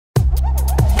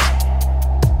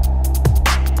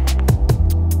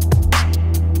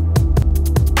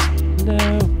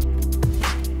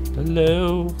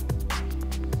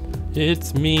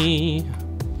it's me.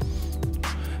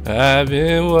 I've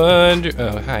been wondering.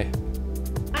 Oh, hi.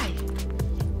 Hi.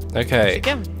 Okay.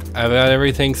 I've got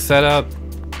everything set up,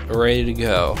 ready to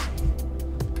go.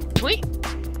 Sweet.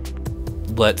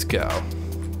 Let's go.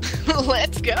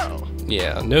 Let's go.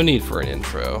 Yeah, no need for an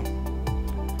intro.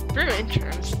 For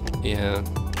intros. Yeah.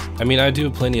 I mean, I do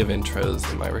plenty of intros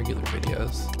in my regular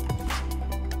videos.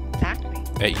 Exactly.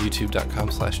 At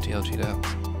youtube.com/TLCheeto.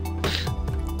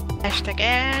 Hashtag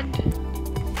ad.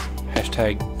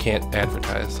 Hashtag can't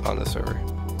advertise on the server.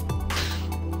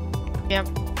 Yep.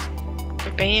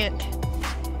 We're banned.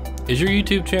 Is your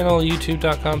YouTube channel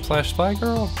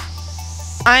youtube.com/SpyGirl?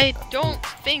 I don't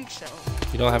think so.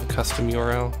 You don't have a custom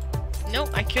URL? Nope,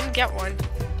 I couldn't get one.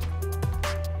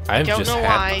 I've don't just know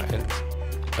had why. mine.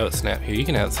 Oh snap! Here, you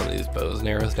can add some of these bows and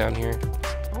arrows down here.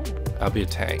 Oh. I'll be a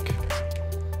tank.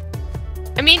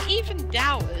 I mean, even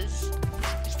DaOuwez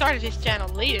started his channel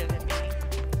later than me.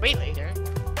 Way later.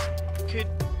 Could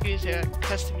use a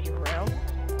custom URL.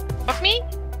 But me?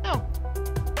 No.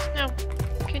 No.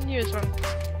 Couldn't use one.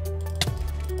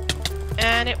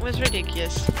 And it was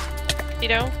ridiculous. You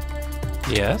know?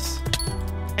 Yes?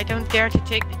 I don't dare to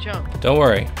take the jump. Don't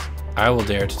worry. I will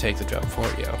dare to take the jump for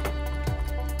you.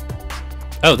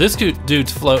 Oh, this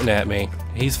dude's floating at me.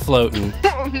 He's floating.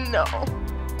 Oh no.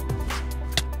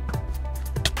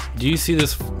 Do you see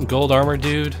this gold armor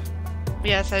dude?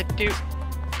 Yes, I do.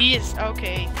 He is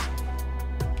okay.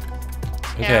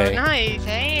 Okay. Oh, nice.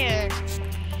 Hey.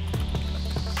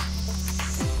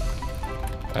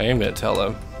 I am gonna tell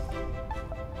him.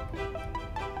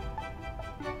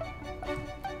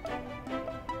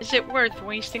 Is it worth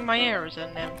wasting my arrows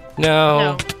on them?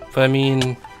 No. But I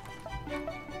mean,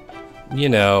 you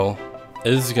know,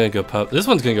 this is gonna go this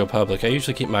one's gonna go public. I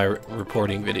usually keep my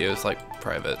reporting videos like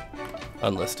private,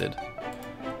 unlisted.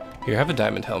 Here, have a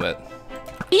diamond helmet.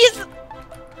 He's.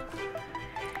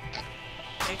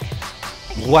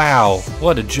 Wow,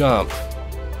 what a jump!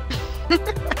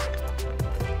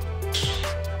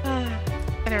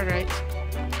 Alright.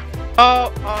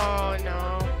 Oh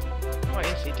no. What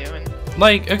is he doing?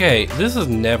 Like, okay, this is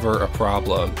never a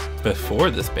problem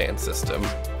before this ban system.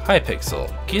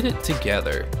 Hypixel, get it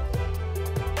together.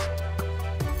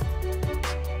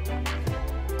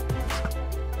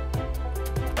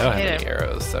 I don't have any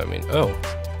arrows, so I mean, oh.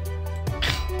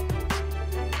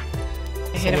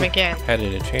 I hit him again. Had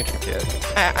an enchanter kit.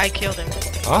 I killed him.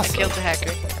 Awesome. I killed the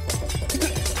hacker.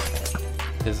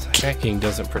 His hacking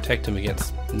doesn't protect him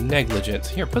against negligence.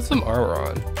 Here, put some armor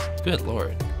on. Good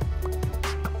lord.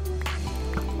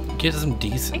 Get some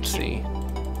decency.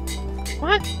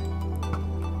 What?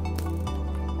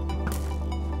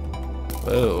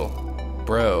 Whoa.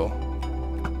 Bro.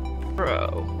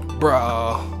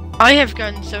 Bro. I have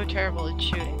gotten so terrible at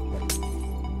shooting.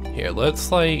 Here, let's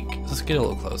get a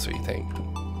little closer, you think?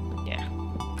 Yeah.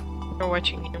 We're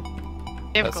watching you.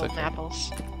 They have That's golden okay.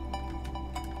 apples.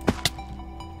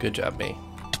 Good job, me.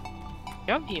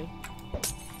 Job you.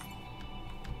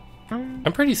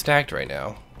 I'm pretty stacked right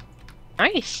now.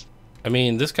 Nice. I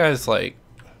mean, this guy's like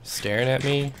staring at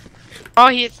me. Oh,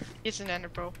 he's an ender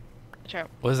pro. Watch out.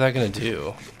 What is that gonna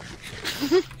do?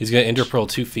 He's gonna ender pearl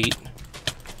 2 feet.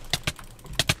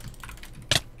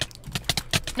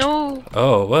 No.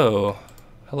 Oh, whoa.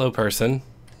 Hello, person.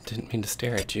 Didn't mean to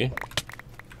stare at you.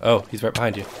 Oh, he's right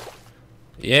behind you.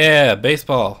 Yeah,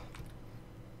 baseball.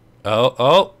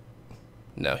 Oh.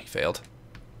 No, he failed.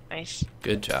 Nice.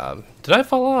 Good job. Did I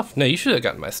fall off? No, you should have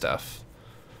gotten my stuff.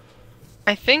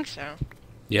 I think so.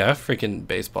 Yeah, I freaking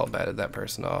baseball batted that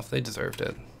person off. They deserved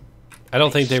it. I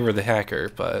don't think they were the hacker,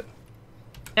 but...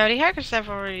 Now the hackers have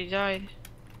already died.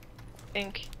 I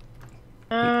think.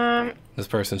 This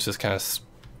person's just kind of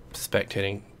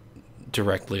spectating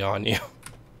directly on you.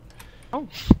 Oh.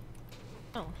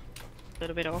 Oh. A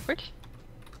little bit awkward.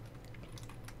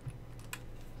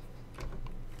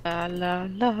 La la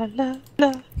la la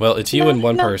la. Well, it's you and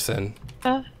one person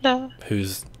La la.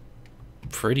 who's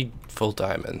pretty full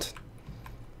diamond.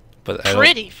 But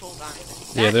Pretty full diamond.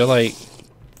 Yeah, they're like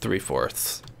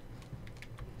 3/4.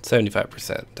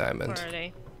 75% diamond. Where are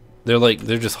they?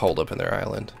 They're just holed up in their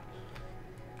island.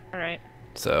 Alright.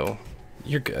 So,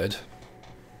 you're good.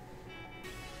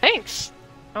 Thanks.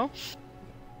 Oh.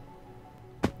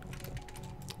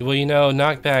 Well, you know,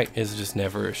 knockback is just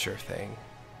never a sure thing.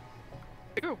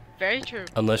 True. Very true.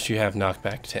 Unless you have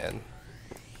knockback 10.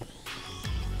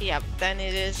 Yep, then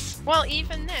it is. Well,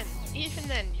 even then, you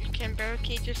can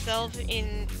barricade yourself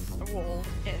in a wall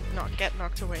and not get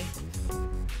knocked away.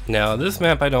 Now, this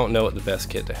map, I don't know what the best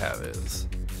kit to have is.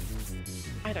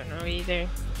 I don't know either.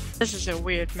 This is a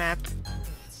weird map.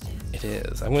 It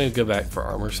is. I'm gonna go back for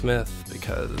armor smith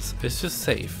because it's just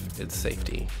safe. It's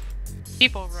safety.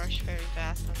 People rush very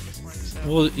fast on this one, so.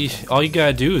 Well, all you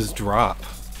gotta do is drop.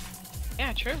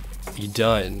 Yeah, true. You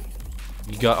done.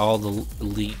 You got all the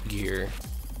elite gear.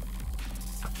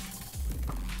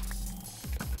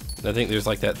 I think there's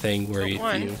like that thing where you.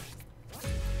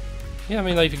 Yeah, I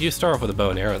mean, like if you start off with a bow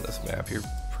and arrow on this map, you're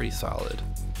pretty solid.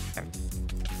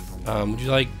 Would you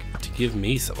like to give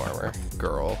me some armor,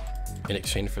 girl, in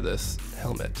exchange for this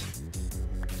helmet?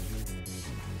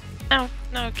 No,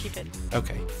 keep it.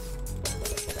 Okay.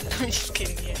 I'm just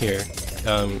kidding. Yeah. Here,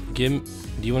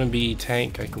 do you want to be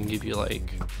tank? I can give you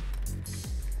like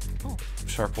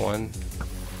sharp 1.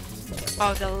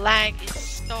 Oh, the lag is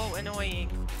so annoying.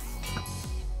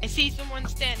 I see someone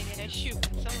standing and I shoot.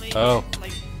 Some lady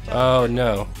like. Oh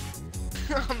no.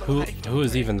 Who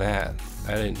is even that?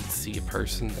 I didn't see a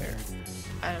person there.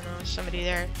 I don't know. Somebody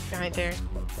there, behind there.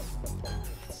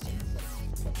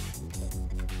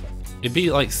 It'd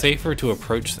be like safer to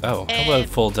approach. Oh, hello,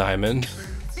 full diamond.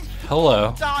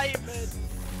 Hello. Diamond.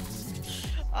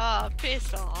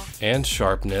 Piss off. And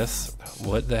sharpness.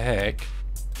 What the heck?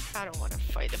 I don't want to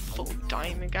fight a full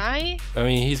diamond guy. I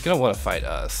mean, he's gonna want to fight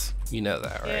us. You know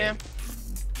that, right? Yeah.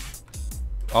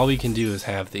 All we can do is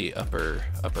have the upper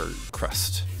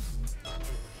crust.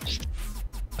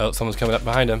 Oh, someone's coming up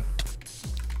behind him.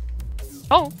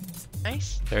 Oh,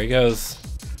 nice. There he goes.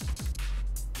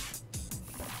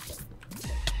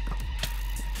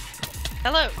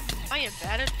 Hello. I am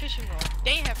bad at fishing rod.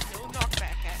 They have no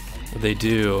knockback at me. They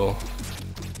do.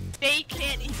 They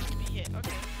can't easily be hit.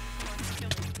 Okay. Come on, kill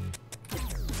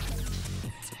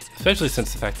me. Especially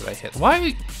since the fact that I hit.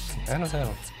 Why? I don't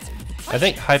know. I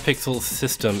think Hypixel's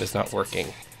system is not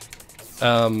working.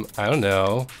 I don't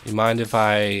know. You mind if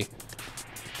I...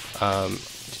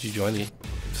 did you join the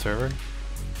server?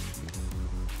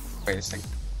 Wait a second.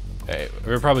 Hey,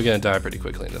 we're probably gonna die pretty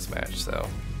quickly in this match, so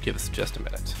give us just a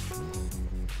minute.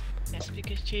 Yes,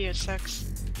 because Cheeto sucks.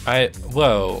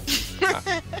 Whoa.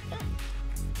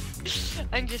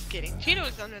 I'm just kidding. Cheeto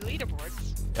is on the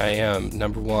leaderboards. I am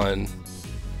number 1.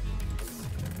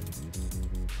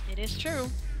 It is true.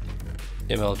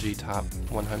 MLG top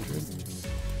 100.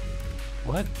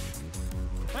 What?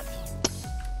 What?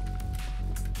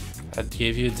 I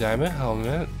gave you a diamond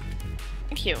helmet.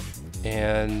 Thank you.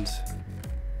 And...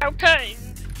 How kind.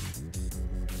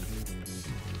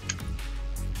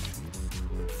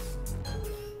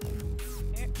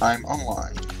 I'm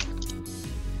online.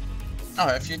 Oh,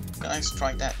 have you guys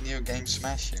tried that new game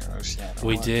Smash Heroes yet?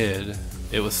 We did.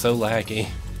 It was so laggy.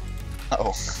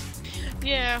 Oh.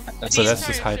 Yeah. So that's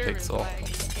just Hypixel.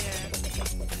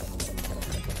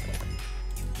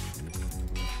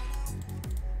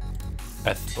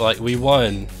 Yeah. Like we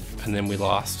won, and then we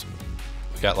lost.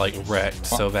 We got like wrecked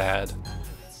so bad.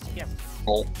 Yep.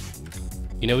 Oh.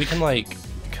 You know, we can like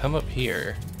come up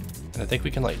here, and I think we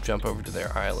can like jump over to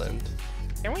their island.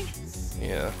 Can we?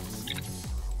 Yeah.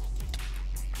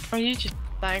 Oh, you just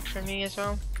lagged for me as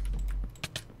well.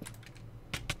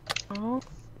 Oh.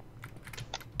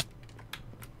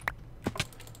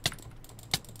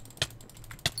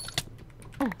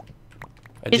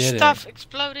 His stuff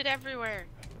exploded everywhere.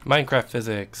 Minecraft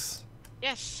physics.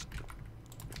 Yes.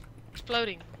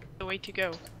 Exploding. The way to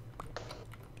go.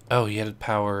 Oh, you had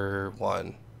power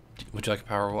 1. Would you like a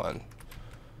power 1?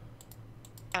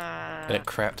 And a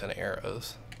crap ton of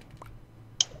arrows.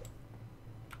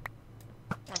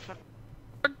 Oh,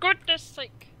 for goodness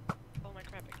sake. Oh my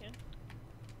crap again.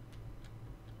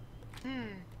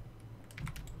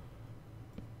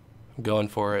 I'm going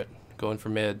for it. Going for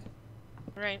mid.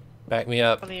 Right. Back me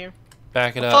up. Follow you.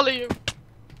 Back it up. Follow you.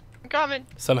 I'm coming.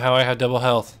 Somehow I had double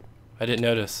health. I didn't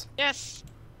notice. Yes.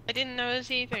 I didn't notice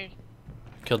either.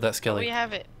 Killed that Oh, skelly. we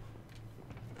have it.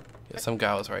 Yeah, some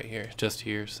guy was right here. Just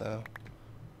here, so.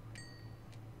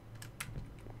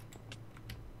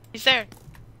 He's there.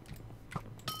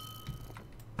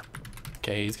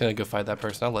 Okay, he's gonna go fight that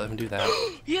person. I'll let him do that.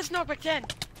 He has knockback 10.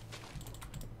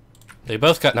 They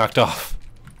both got knocked off.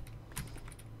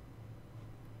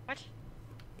 What?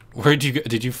 Where'd you go?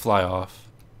 Did you fly off?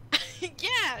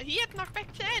 Yeah, he had knockback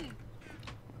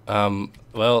 10.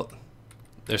 Well,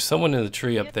 there's someone in the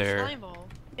tree up there. Slime ball.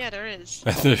 Yeah, there is.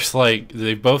 There's like,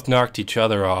 they both knocked each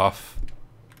other off.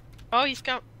 Oh, he's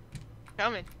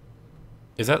coming.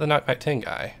 Is that the knockback 10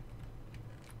 guy?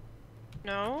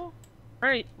 No.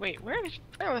 Wait, where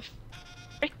the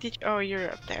frick did you? Oh, you're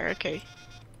up there, okay.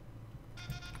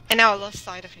 And now I lost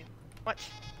sight of him. What?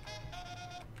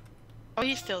 Oh,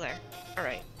 he's still there.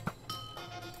 Alright.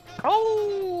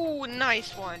 Oh,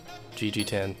 nice one.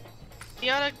 GG10. The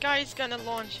other guy's gonna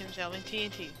launch himself in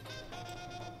TNT.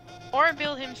 Or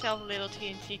build himself a little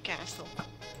TNT castle.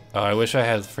 Oh, I wish I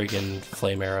had freaking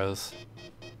flame arrows.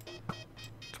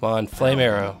 Come on, flame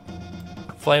arrow.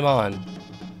 Flame on.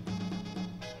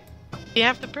 You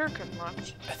have the perk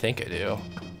unlocked. I think I do.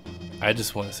 I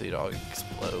just want to see it all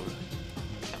explode.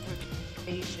 That would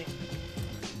be amazing.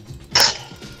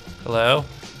 Hello?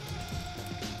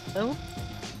 Hello?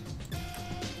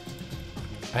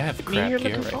 I have Me crap you're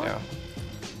gear looking right for? now.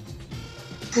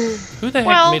 Who the heck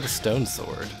Well- made a stone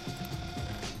sword?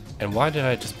 And why did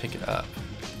I just pick it up?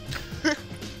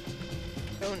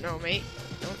 Don't know, mate.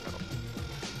 Don't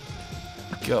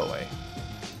know. Go away.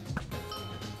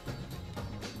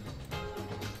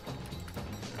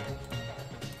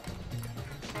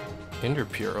 Ender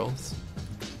pearls.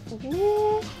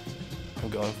 Ooh, I'm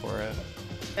going for it.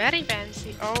 very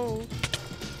fancy. Oh,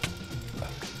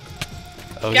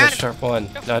 Oh, he Got has him. sharp one.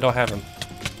 Go. No, I don't have him.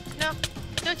 no.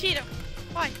 No, Cheeto.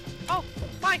 Why? Oh,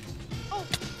 why? Oh,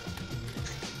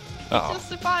 Oh. just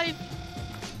survive.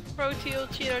 Pro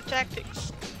TLCheeto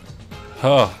tactics.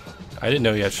 Oh, I didn't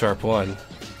know he had sharp one.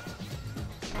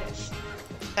 Yes,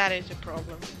 that is a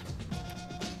problem.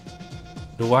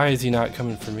 Why is he not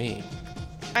coming for me?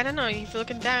 I don't know, he's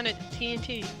looking down at the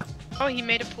TNT. Oh, he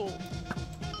made a pool.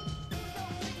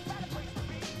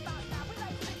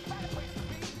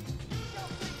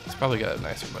 He's probably got a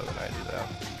nicer bow than I do, though.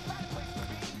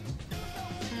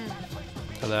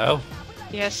 Hello?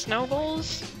 He has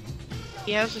snowballs.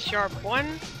 He has a sharp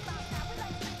one.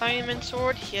 Diamond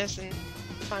sword. He has a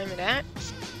diamond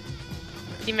axe.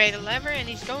 He made a lever and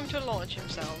he's going to launch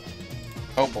himself.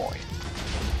 Oh boy.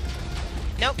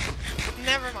 Nope.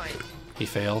 Never mind. He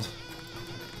failed.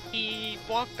 He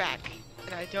walked back.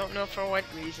 And I don't know for what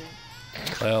reason.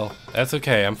 Well, that's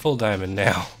okay. I'm full diamond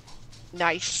now.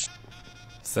 Nice.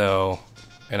 So,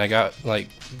 and I got, like,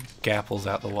 gapples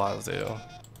out the wazoo.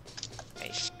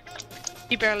 Nice.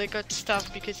 He barely got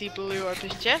stuff because he blew up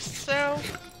his chest, so...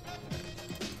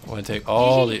 I want to take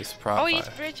all these Oh, he's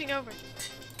prot bridging over.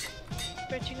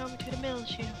 Bridging over to the middle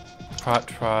shield.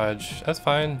 proj. That's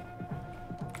fine.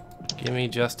 Give me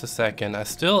just a second. I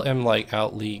still am, like,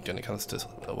 out-leagued when it comes to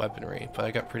the weaponry, but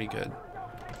I got pretty good.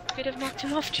 Could have knocked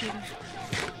him off, Cheeto.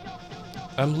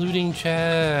 I'm looting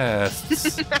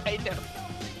chests. I know.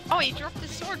 Oh, he dropped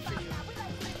his sword for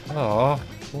you. Aw,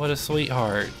 what a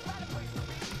sweetheart.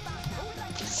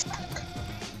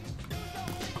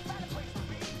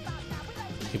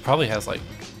 He probably has, like,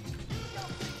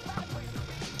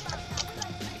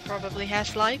 He probably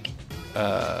has like.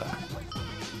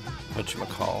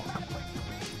 whatchamacall.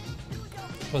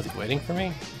 Was he waiting for me?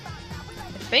 I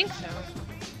think so.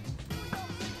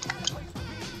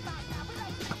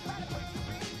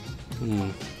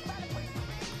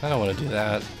 I don't want to do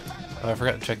that. Oh, I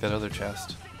forgot to check that other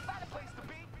chest.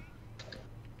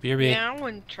 BRB. Yeah, I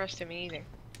wouldn't trust him either.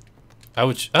 I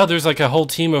would. Oh, there's like a whole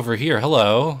team over here.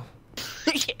 Hello.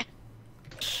 Yeah.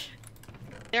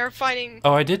 They're fighting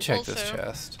Oh, I did check this Also-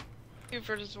 chest. 2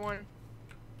 versus 1.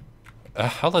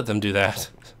 I'll let them do that.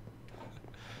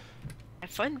 Have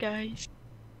fun, guys.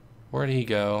 Where'd he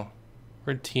go?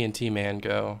 Where'd TNT Man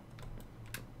go?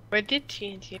 Where did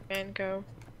TNT Man go?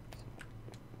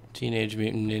 Teenage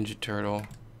Mutant Ninja Turtle.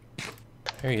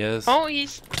 There he is. Oh,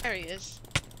 there he is.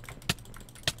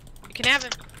 You can have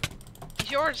him.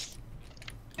 He's yours.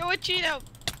 Go with Cheeto.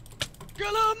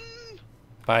 Kill him.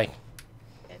 Bye.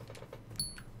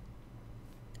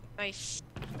 Nice.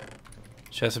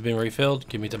 Chests have been refilled.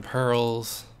 Give me the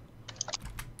pearls.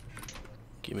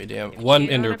 Give me damn Give one me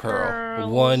ender the pearl.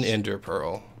 pearls. One ender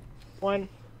pearl. 1.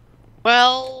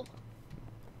 Well,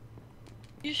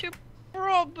 you should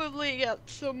probably get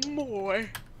some more.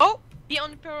 Oh, he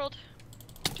unpearled.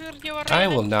 I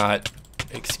will not.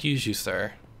 Excuse you,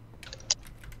 sir.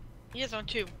 He is on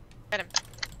 2. Get him.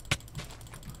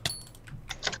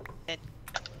 Dead.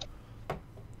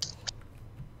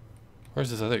 Where's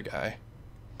this other guy?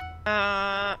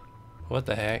 What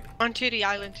the heck? Onto the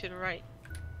island to the right.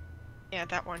 Yeah,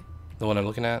 that one. The one I'm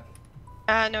looking at?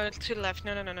 No, to the left.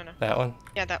 No. That one?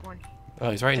 Yeah, that one. Oh,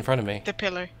 he's right in front of me. The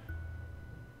pillar.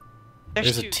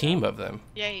 There's a 2 team though. of them.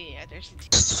 Yeah, there's a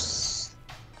team.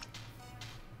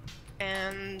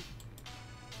 And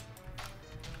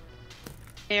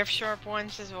they have sharp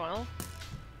ones as well.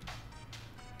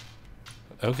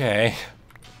 Okay.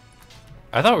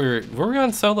 I thought were we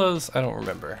on solos? I don't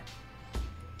remember.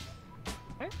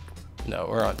 What? No,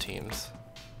 we're on teams.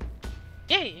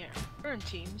 Yeah, we're in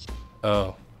teams.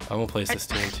 Oh, I'm gonna place this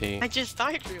TNT. I just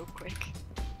died real quick.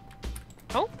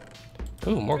 Oh,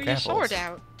 Ooh, more throw your gapples. sword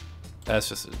out. That's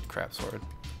just a crap sword.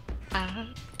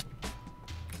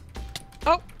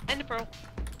 Oh, and the pearl.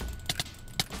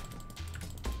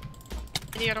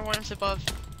 And the other one's above.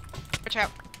 Watch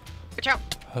out. Watch out.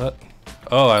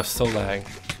 Oh, I was so lagged.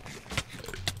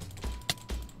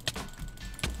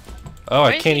 Oh,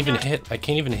 I can't even hit. I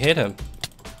can't even hit him.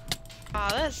 Oh,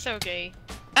 that's so gay.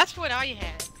 That's what I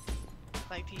had.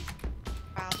 Like these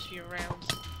past few rounds.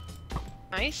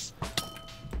 Nice.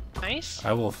 Nice.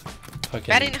 I will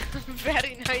fucking.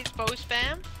 Very nice bow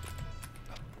spam.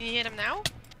 Can you hit him now?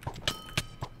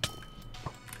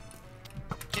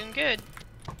 Doing good.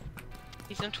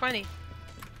 He's on 20.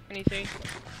 23.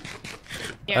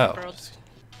 Yeah, Oh.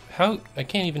 How? I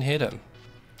can't even hit him.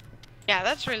 Yeah,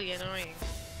 that's really annoying.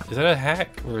 Is that a hack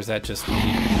or is that just me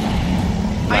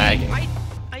lagging?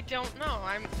 I don't know.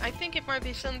 I think it might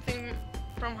be something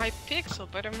from Hypixel,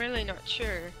 but I'm really not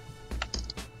sure.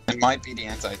 It might be the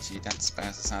anti-cheat that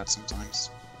spazzes out sometimes.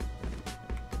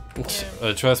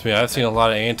 Yeah. Trust me, I've seen a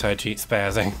lot of anti-cheat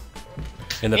spazzing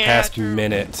in the past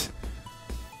minute.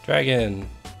 Dragon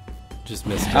just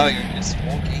missed it. Oh, you're just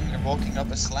walking? You're walking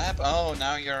up a slab? Oh,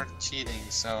 now you're cheating,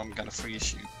 so I'm gonna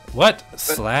freeze you. What?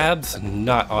 Slabs?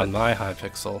 Not on my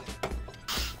Hypixel.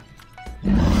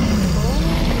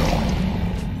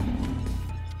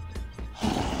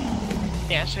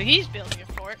 Yeah, so he's building a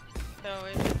fort. So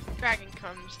if Dragon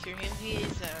comes to him,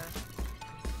 he's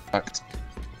Fucked.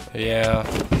 Yeah.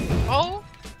 Oh!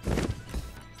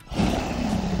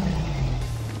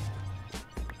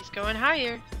 He's going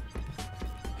higher.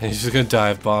 And he's just gonna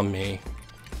dive bomb me.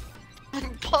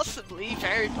 Possibly,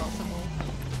 very possible.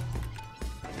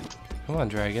 Come on,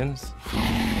 dragons.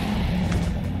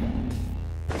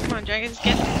 Come on, Dragons,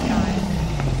 get this guy.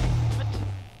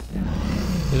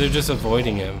 What? They're just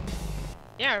avoiding him.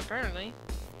 Yeah, apparently.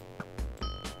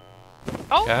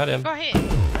 Oh! Got him. Go ahead.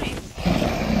 Nice.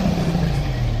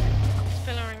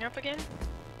 Spillering up again.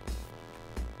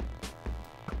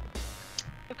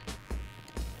 Okay.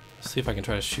 Let's see if I can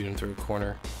try to shoot him through a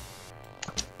corner.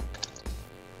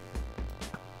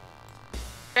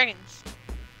 Dragons,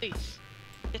 please.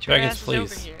 Get your Dragons, asses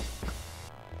please. over here.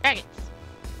 Dragons.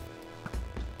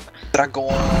 Dragon!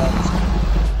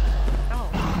 Oh.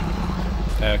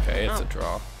 Okay, it's Oh. a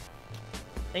draw.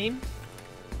 Lame.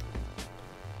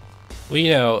 Well,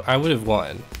 you know, I would have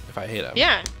won if I hit him.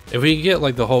 Yeah. If we could get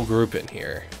like the whole group in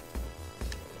here,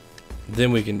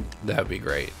 then we can. That would be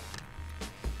great.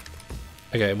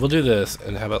 Okay, we'll do this,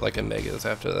 and how about like a megas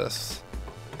after this?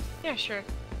 Yeah, sure.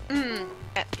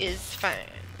 That is fine.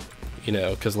 You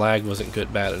know, because lag wasn't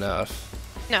bad enough.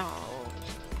 No.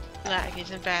 Lag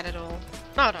isn't bad at all.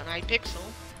 Not on Hypixel.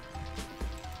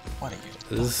 What are you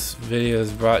doing? This video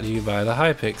is brought to you by the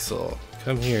Hypixel.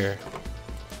 Come here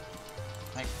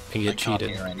and get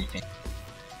cheated. I can't hear anything.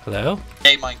 Hello?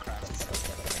 Hey, Minecraft.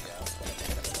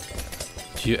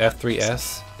 Do you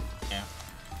F3S? Yeah.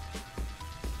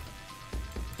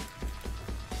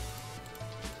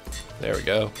 There we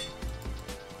go.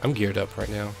 I'm geared up right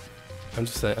now. I'm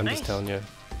just Nice. telling you.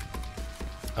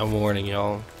 I'm warning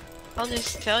y'all. I'll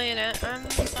just tell you that I'm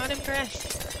not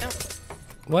impressed. No.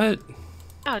 What?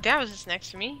 Oh, DaOuwez is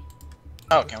next to me.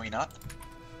 Oh, can we not?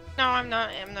 No, I'm not.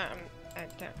 I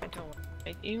don't want to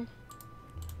fight you.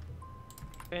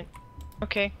 Good.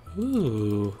 Okay.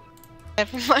 Ooh.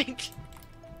 Never mind.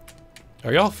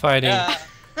 Are y'all fighting? Yeah.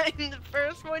 I'm the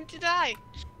first one to die.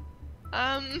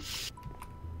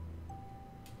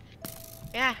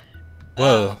 Yeah.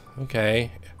 Whoa.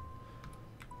 Okay.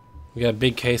 We got a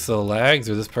big case of the lags,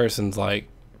 or this person's like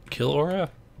kill aura?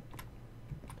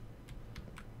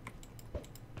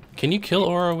 Can you kill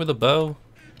aura with a bow?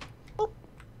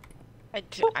 I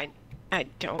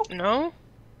don't know.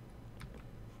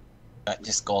 I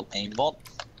just called aimbot.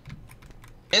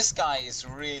 This guy is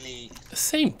really...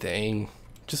 Same thing,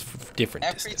 just for different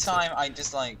Every distances. time I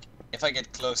just like... If I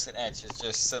get close to the edge, it's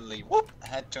just suddenly, whoop,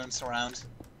 head turns around.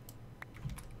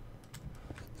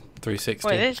 360.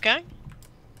 Wait, this guy?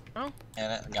 Oh. Yeah,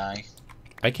 that guy.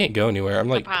 I can't go anywhere. I'm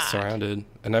like Papa. surrounded,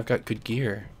 and I've got good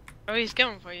gear. Oh, he's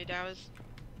going for you, DaOuwez.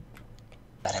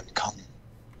 Let him come.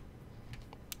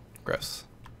 Gross.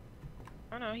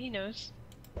 Oh no, he knows.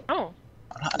 Oh,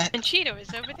 and Cheeto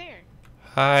is over there.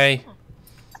 Hi.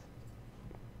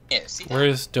 Yeah, see that?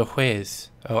 Where's DaOuwez?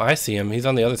 Oh, I see him. He's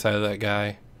on the other side of that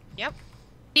guy. Yep.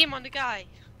 See him on the guy.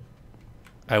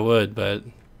 I would, but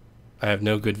I have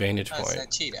no good vantage Oh, it's point.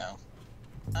 Cheeto.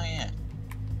 Oh yeah.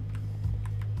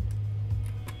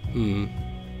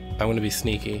 I want to be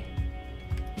sneaky.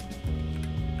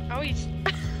 Oh, he's...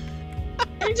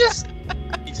 He just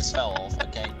fell off,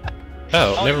 okay.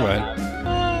 Oh, never yeah.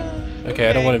 mind. Okay,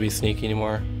 I don't want to be sneaky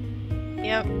anymore.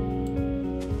 Yep.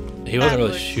 He wasn't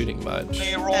really looks- shooting much.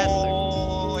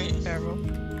 Leroy! Terrible.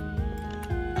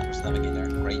 There's nothing in there,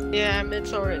 great. Yeah,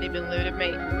 it's already been looted,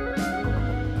 mate.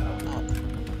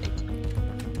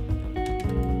 Oh,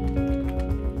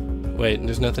 Wait,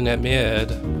 there's nothing at mid.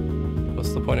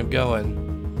 What's the point of going?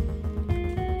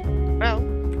 Well,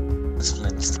 This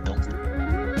Flint still.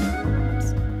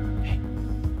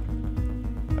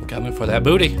 I'm coming for that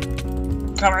booty.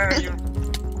 Come here, you.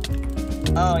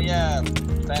 Oh yeah,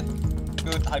 that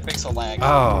good Hypixel lag.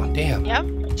 Oh, damn. yep.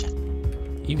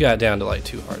 You got down to like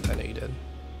 2 hearts. I know you did.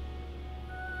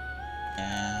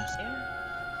 Yeah.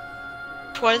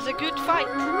 Twas a good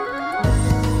fight.